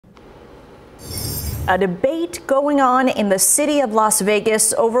A debate going on in the city of Las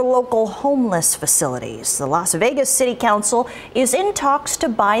Vegas over local homeless facilities. The Las Vegas City Council is in talks to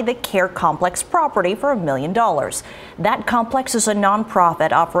buy the Care Complex property for $1 million. That complex is a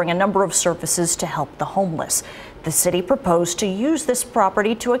nonprofit offering a number of services to help the homeless. The city proposed to use this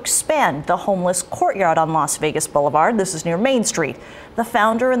property to expand the homeless courtyard on Las Vegas Boulevard. This is near Main Street. The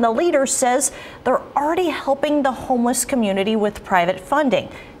founder and the leader says they're already helping the homeless community with private funding.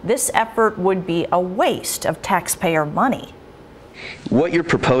 This effort would be a waste of taxpayer money. What you're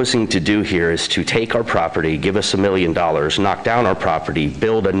proposing to do here is to take our property, give us $1 million, knock down our property,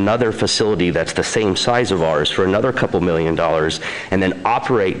 build another facility that's the same size of ours for another couple $1 million, and then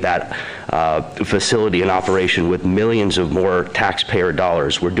operate that facility in operation with millions of more taxpayer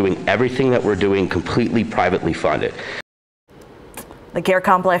dollars. We're doing everything that we're doing completely privately funded. The Care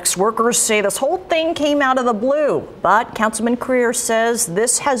Complex workers say this whole thing came out of the blue, but Councilman Creer says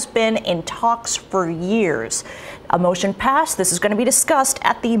this has been in talks for years. A motion passed. This is going to be discussed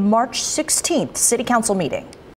at the March 16th City Council meeting.